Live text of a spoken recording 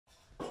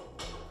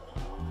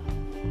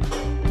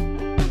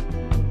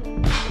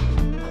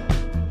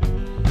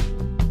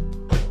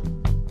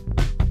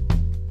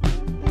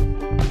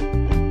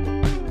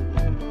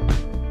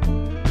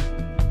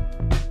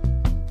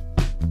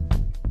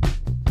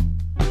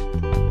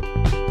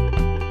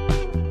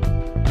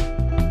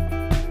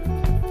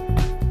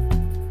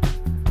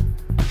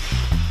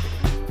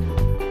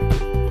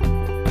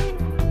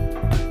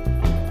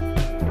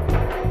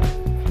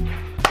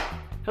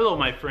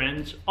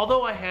friends,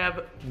 although I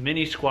have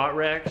many squat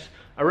racks,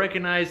 I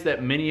recognize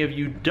that many of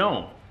you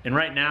don't. And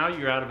right now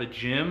you're out of a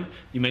gym,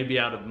 you may be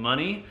out of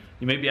money,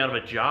 you may be out of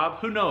a job,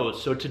 who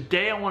knows? So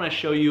today I want to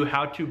show you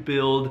how to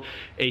build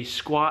a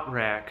squat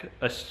rack,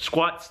 a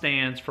squat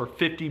stands for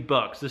 50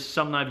 bucks. This is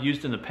something I've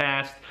used in the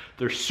past.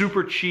 They're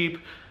super cheap.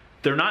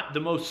 They're not the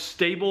most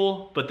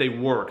stable, but they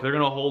work. They're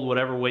gonna hold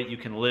whatever weight you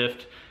can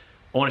lift.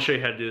 I want to show you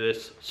how to do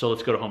this, so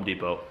let's go to Home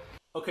Depot.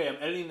 Okay, I'm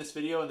editing this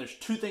video and there's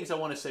two things I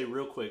want to say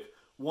real quick.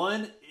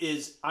 One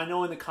is, I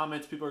know in the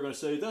comments people are going to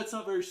say, that's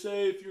not very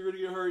safe, you're going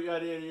to get hurt,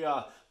 yada, yada,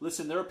 yada.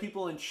 Listen, there are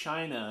people in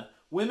China,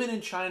 women in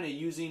China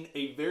using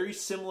a very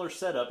similar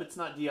setup. It's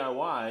not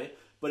DIY,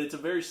 but it's a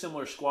very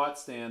similar squat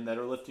stand that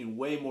are lifting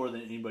way more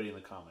than anybody in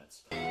the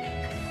comments.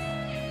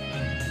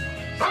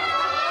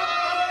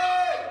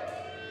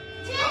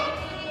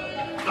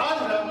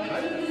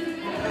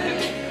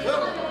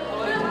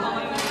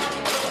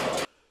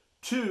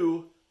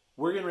 Two,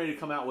 we're getting ready to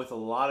come out with a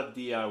lot of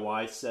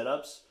DIY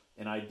setups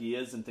and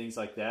ideas and things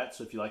like that.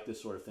 So if you like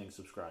this sort of thing,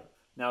 subscribe.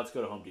 Now let's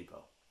go to Home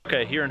Depot.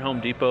 Okay, here in Home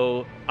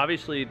Depot,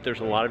 obviously there's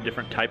a lot of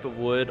different type of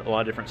wood, a lot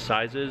of different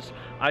sizes.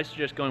 I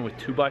suggest going with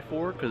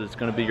 2x4 because it's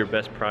going to be your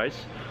best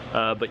price.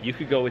 But you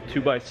could go with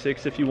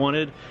 2x6 if you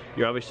wanted.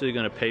 You're obviously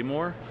going to pay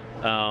more.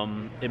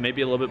 It may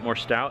be a little bit more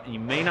stout. You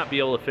may not be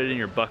able to fit it in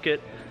your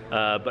bucket,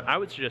 but I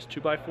would suggest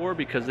 2x4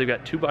 because they've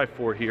got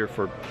 2x4 here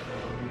for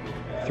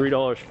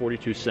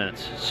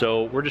 $3.42.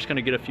 So we're just going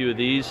to get a few of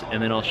these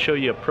and then I'll show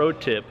you a pro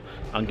tip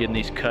on getting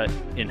these cut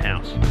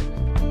in-house.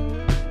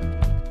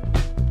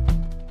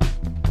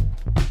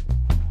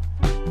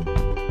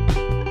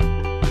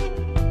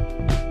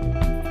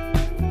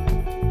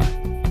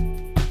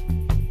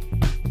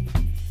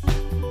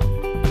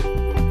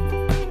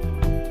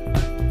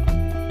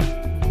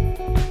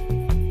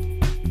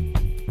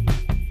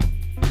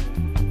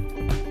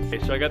 Okay,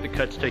 so I got the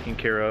cuts taken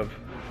care of.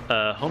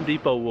 Home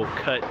Depot will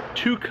cut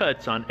 2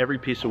 cuts on every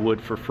piece of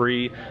wood for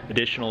free.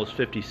 Additional is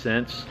 50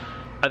 cents.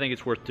 I think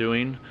it's worth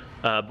doing.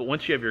 But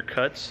once you have your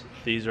cuts,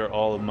 these are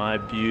all of my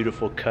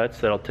beautiful cuts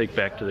that I'll take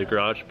back to the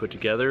garage to put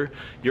together.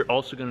 You're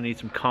also going to need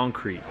some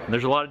concrete. And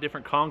there's a lot of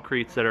different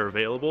concretes that are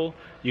available.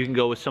 You can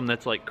go with some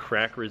that's like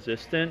crack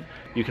resistant.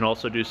 You can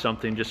also do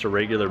something just a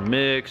regular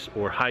mix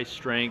or high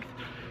strength.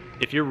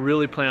 If you're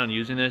really planning on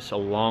using this a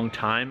long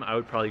time, I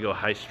would probably go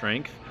high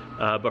strength.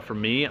 But for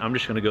me, I'm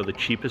just gonna go the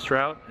cheapest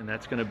route, and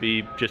that's gonna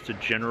be just a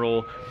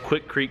general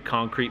Quikrete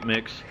concrete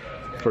mix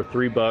for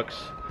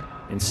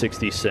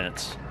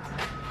 $3.60.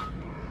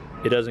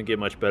 It doesn't get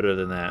much better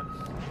than that.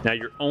 Now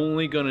you're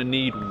only gonna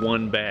need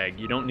 1 bag.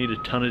 You don't need a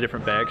ton of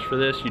different bags for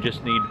this. You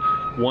just need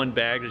 1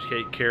 bag to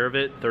take care of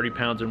it. 30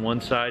 pounds on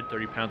one side,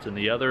 30 pounds on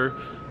the other.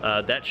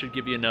 That should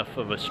give you enough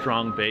of a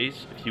strong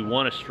base. If you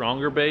want a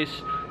stronger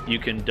base, you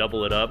can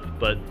double it up,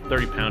 but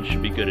 30 pounds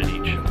should be good in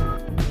each.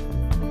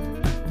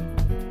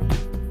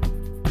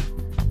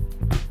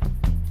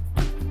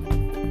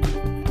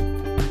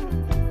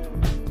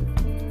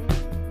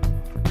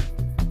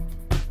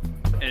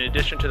 In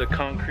addition to the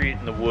concrete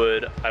and the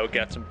wood, I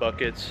got some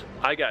buckets.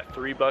 I got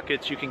 3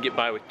 buckets. You can get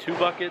by with 2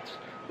 buckets.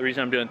 The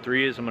reason I'm doing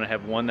 3 is I'm gonna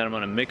have 1 that I'm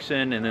gonna mix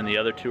in, and then the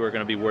other 2 are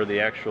gonna be where the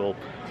actual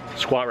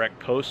squat rack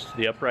posts,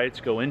 the uprights,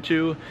 go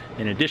into.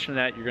 In addition to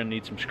that, you're gonna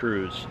need some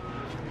screws.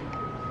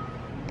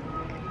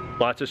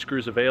 Lots of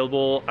screws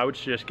available. I would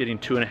suggest getting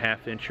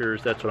 2.5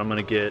 inchers. That's what I'm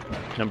gonna get,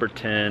 number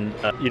 10.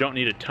 You don't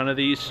need a ton of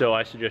these, so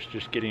I suggest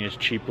just getting as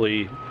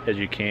cheaply as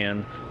you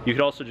can. You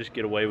could also just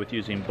get away with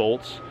using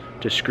bolts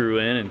to screw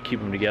in and keep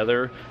them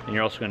together, and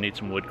you're also gonna need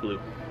some wood glue.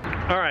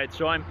 All right,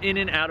 so I'm in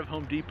and out of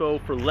Home Depot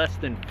for less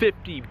than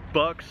 50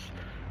 bucks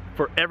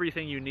for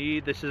everything you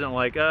need. This isn't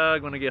like,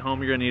 when I get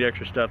home, you're gonna need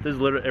extra stuff. This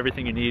is literally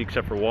everything you need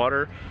except for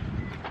water.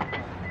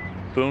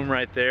 Boom,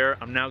 right there.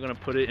 I'm now gonna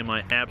put it in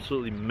my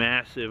absolutely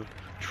massive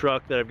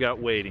truck that I've got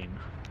waiting.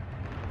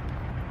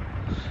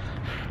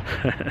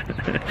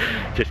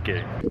 Just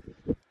kidding.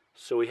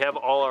 So we have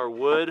all our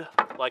wood.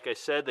 Like I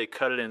said, they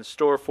cut it in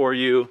store for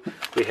you.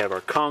 We have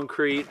our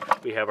concrete,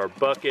 we have our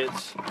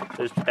buckets.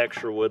 There's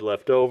extra wood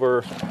left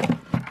over.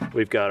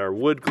 We've got our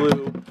wood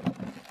glue.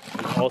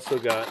 We've also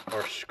got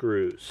our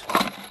screws.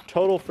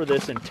 Total for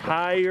this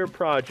entire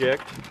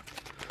project,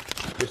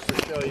 just to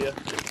show you,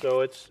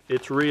 so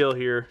it's real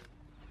here,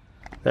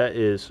 that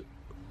is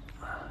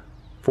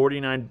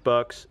 49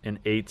 bucks and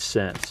 8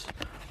 cents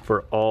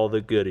for all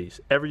the goodies.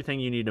 Everything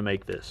you need to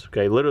make this,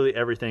 okay? Literally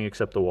everything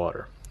except the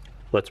water.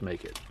 Let's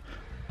make it.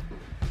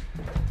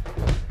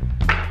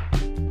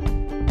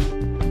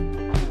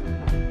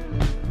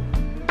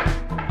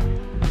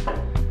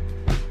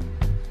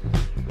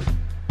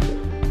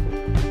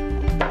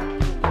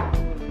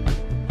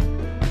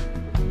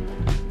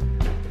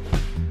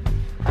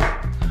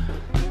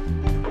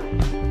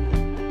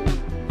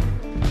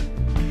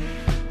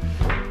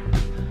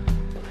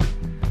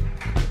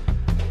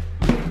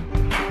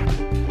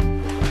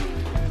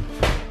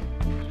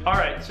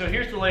 So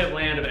here's the lay of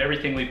land of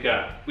everything we've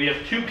got. We have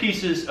 2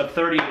 pieces of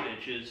 38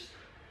 inches.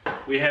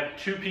 We have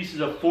 2 pieces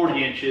of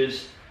 40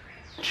 inches,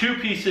 2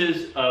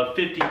 pieces of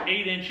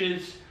 58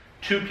 inches,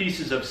 2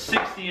 pieces of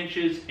 60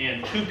 inches,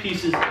 and 2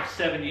 pieces of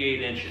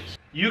 78 inches.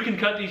 You can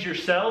cut these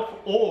yourself,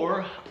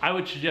 or I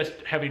would suggest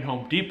having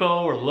Home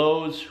Depot or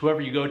Lowe's, whoever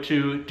you go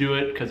to, do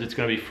it because it's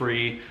gonna be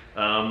free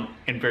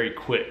and very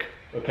quick,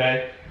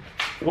 okay?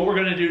 What we're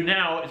gonna do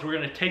now is we're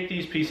gonna take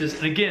these pieces,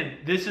 and again,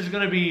 this is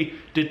gonna be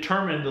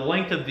determined, the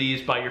length of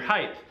these, by your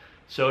height.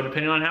 So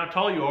depending on how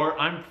tall you are,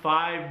 I'm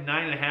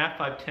 5'9½",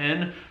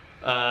 5'10",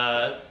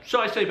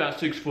 so I say about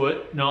 6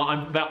 foot. No,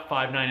 I'm about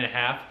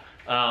 5'9½".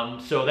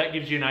 So that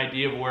gives you an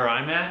idea of where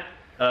I'm at,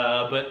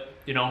 but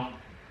you know,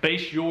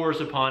 base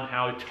yours upon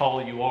how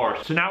tall you are.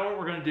 So now what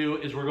we're gonna do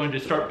is we're going to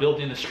start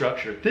building the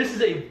structure. This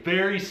is a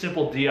very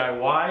simple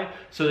DIY,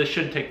 so this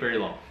shouldn't take very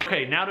long.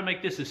 Okay, now to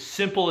make this as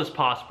simple as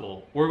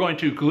possible, we're going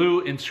to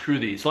glue and screw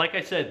these. Like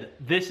I said,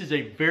 this is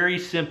a very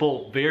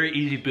simple, very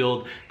easy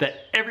build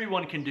that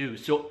everyone can do,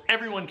 so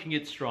everyone can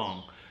get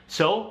strong.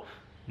 So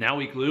now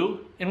we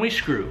glue and we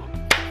screw.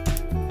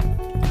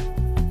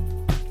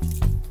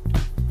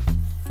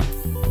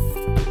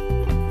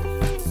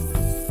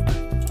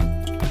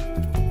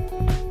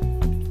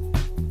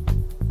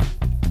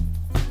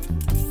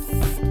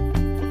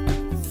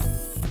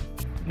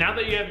 Now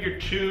that you have your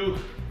 2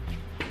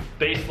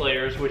 base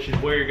layers, which is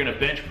where you're gonna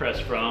bench press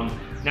from,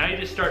 now you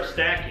just start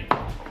stacking.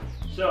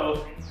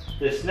 So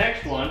this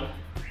next one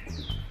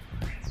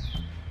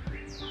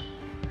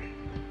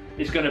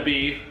is gonna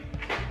be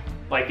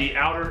like the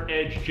outer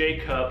edge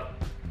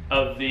J-cup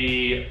of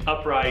the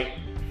upright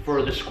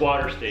for the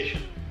squatter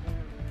station.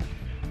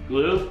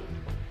 Glue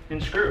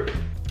and screw.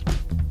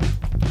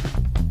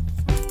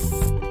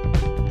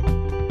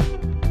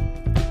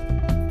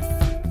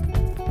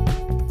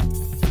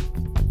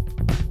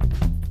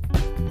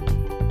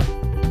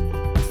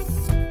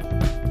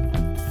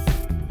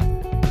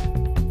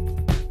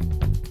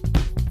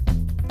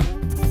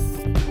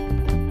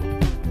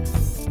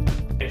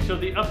 So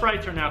the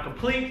uprights are now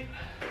complete.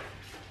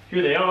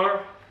 Here they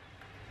are.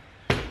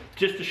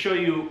 Just to show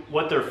you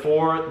what they're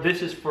for,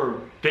 this is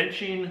for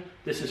benching,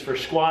 this is for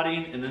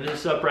squatting, and then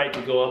this upright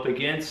to go up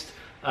against.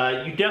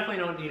 You definitely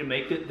don't need to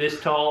make it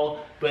this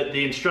tall, but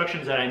the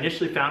instructions that I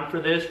initially found for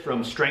this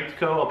from Strength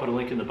Co, I'll put a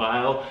link in the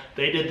bio,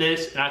 they did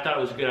this, and I thought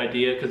it was a good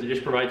idea because it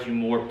just provides you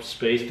more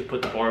space to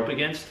put the bar up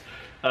against.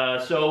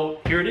 So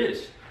here it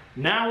is.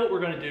 Now what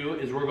we're going to do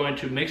is we're going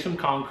to mix some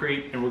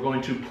concrete and we're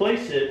going to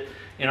place it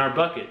in our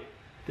bucket.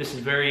 This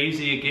is very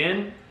easy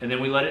again, and then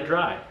we let it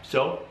dry.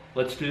 So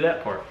let's do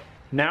that part.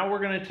 Now we're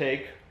gonna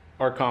take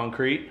our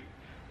concrete,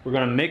 we're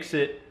gonna mix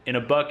it in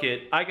a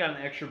bucket. I got an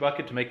extra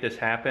bucket to make this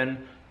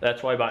happen.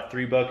 That's why I bought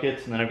 3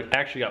 buckets, and then I've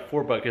actually got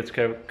 4 buckets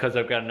because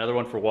I've got another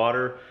one for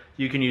water.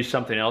 You can use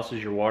something else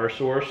as your water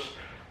source,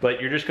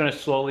 but you're just gonna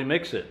slowly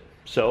mix it.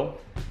 So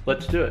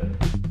let's do it.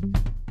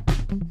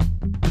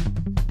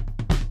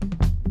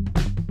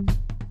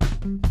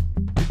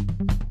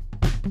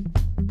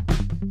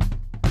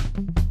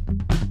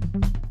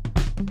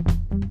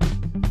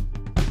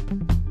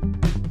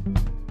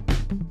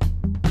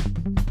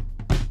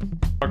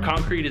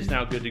 Concrete is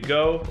now good to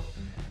go.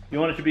 You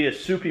want it to be a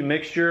soupy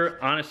mixture.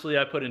 Honestly,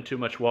 I put in too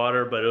much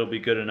water, but it'll be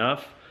good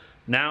enough.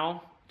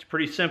 Now, it's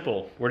pretty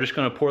simple. We're just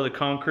gonna pour the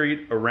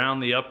concrete around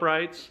the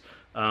uprights,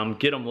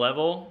 get them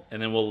level,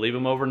 and then we'll leave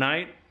them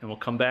overnight, and we'll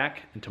come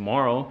back, and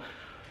tomorrow,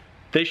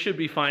 they should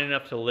be fine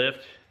enough to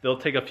lift. They'll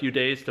take a few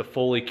days to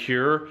fully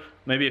cure,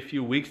 maybe a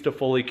few weeks to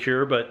fully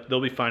cure, but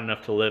they'll be fine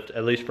enough to lift,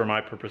 at least for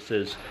my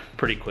purposes,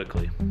 pretty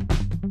quickly.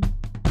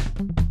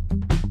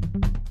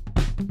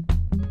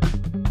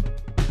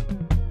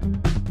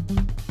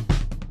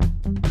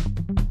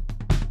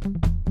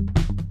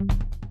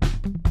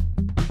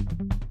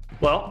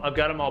 Well, I've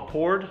got them all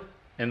poured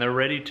and they're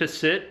ready to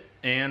sit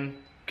and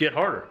get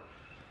harder.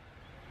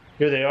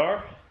 Here they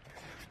are.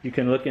 You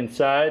can look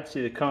inside,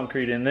 see the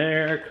concrete in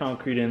there,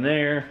 concrete in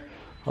there.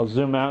 I'll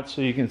zoom out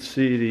so you can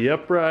see the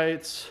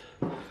uprights.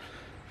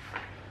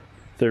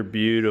 They're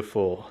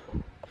beautiful.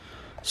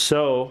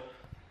 So,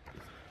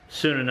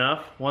 soon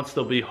enough, once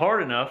they'll be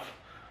hard enough,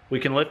 we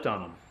can lift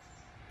on them.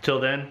 Till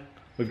then,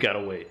 we've got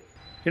to wait.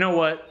 You know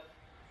what?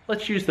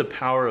 Let's use the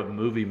power of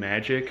movie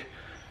magic.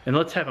 And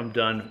let's have them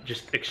done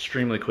just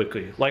extremely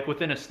quickly, like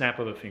within a snap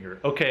of a finger.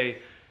 Okay,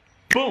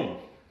 boom,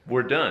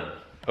 we're done.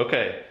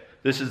 Okay,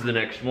 this is the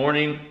next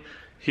morning.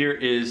 Here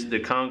is the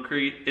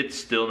concrete. It's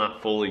still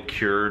not fully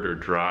cured or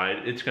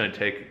dried. It's gonna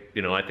take,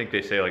 you know, I think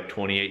they say like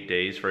 28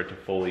 days for it to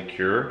fully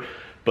cure,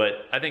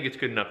 but I think it's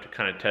good enough to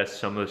kind of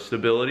test some of the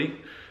stability.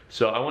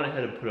 So I went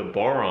ahead and put a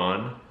bar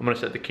on. I'm gonna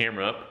set the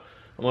camera up.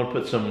 I'm gonna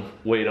put some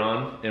weight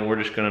on and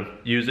we're just gonna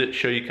use it,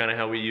 show you kind of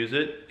how we use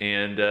it,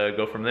 and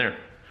go from there.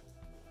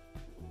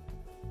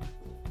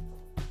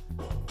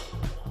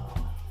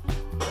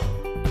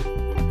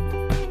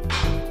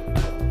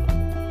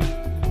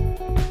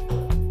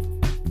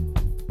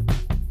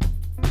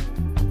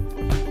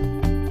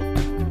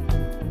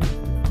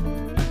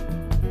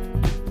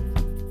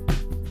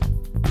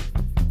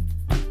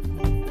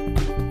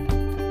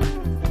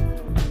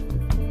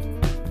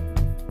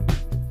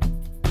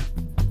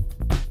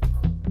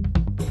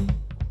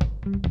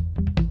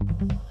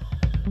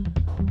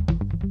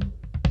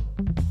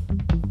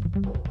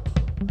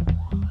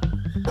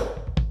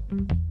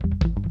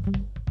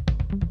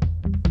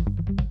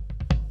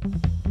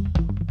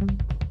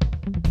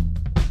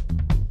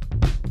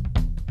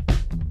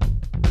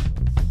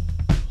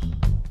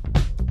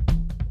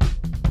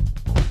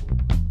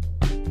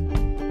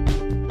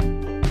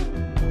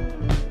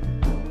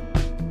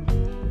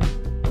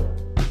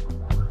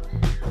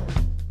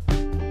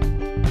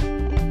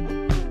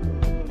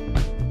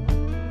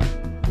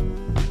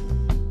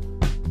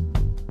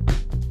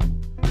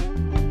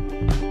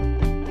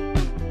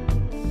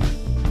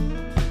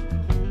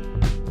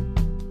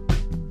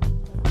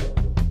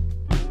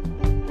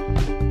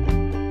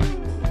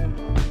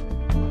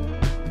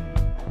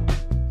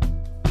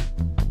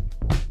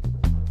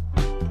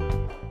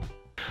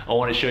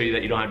 want to show you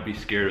that you don't have to be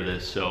scared of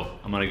this, so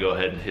I'm gonna go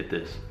ahead and hit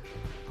this.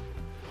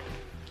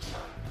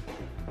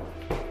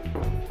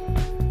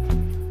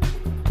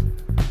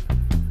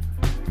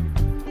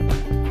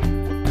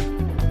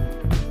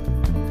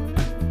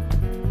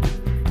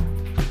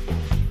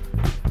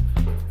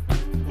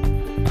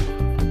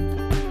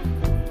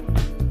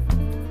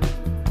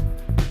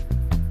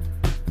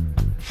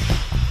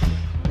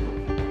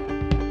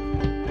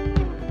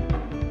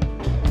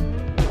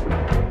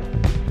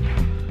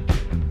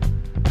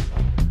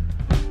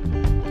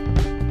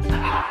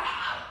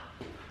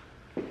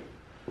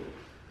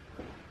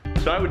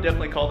 So I would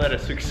definitely call that a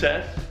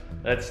success.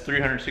 That's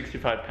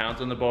 365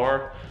 pounds on the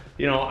bar.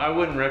 You know, I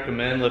wouldn't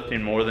recommend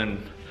lifting more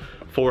than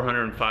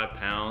 405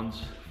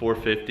 pounds,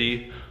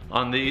 450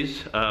 on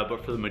these,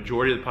 but for the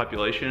majority of the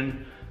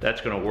population, that's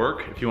gonna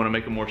work. If you wanna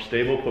make them more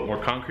stable, put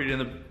more concrete in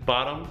the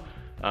bottom.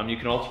 You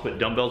can also put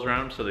dumbbells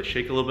around them so they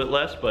shake a little bit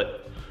less,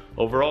 but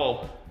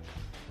overall,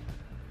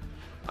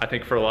 I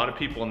think for a lot of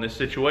people in this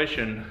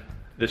situation,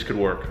 this could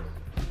work.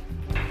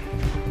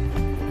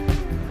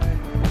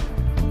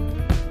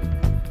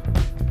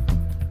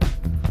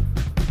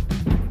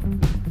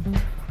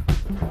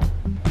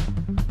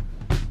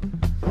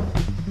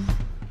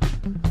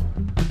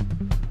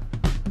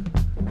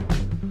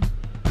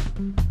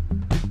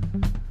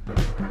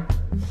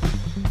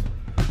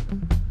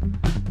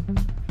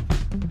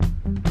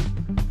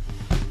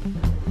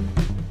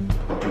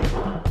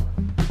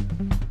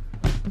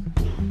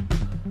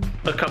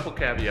 A couple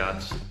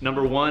caveats.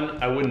 Number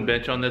one, I wouldn't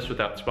bench on this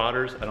without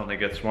spotters. I don't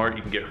think that's smart,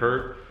 you can get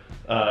hurt.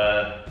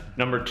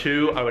 Number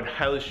two, I would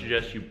highly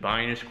suggest you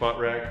buying a squat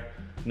rack,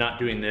 not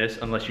doing this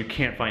unless you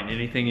can't find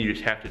anything, you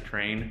just have to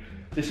train.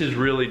 This is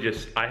really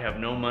just, I have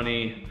no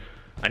money,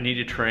 I need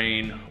to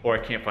train, or I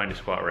can't find a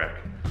squat rack.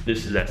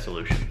 This is that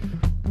solution.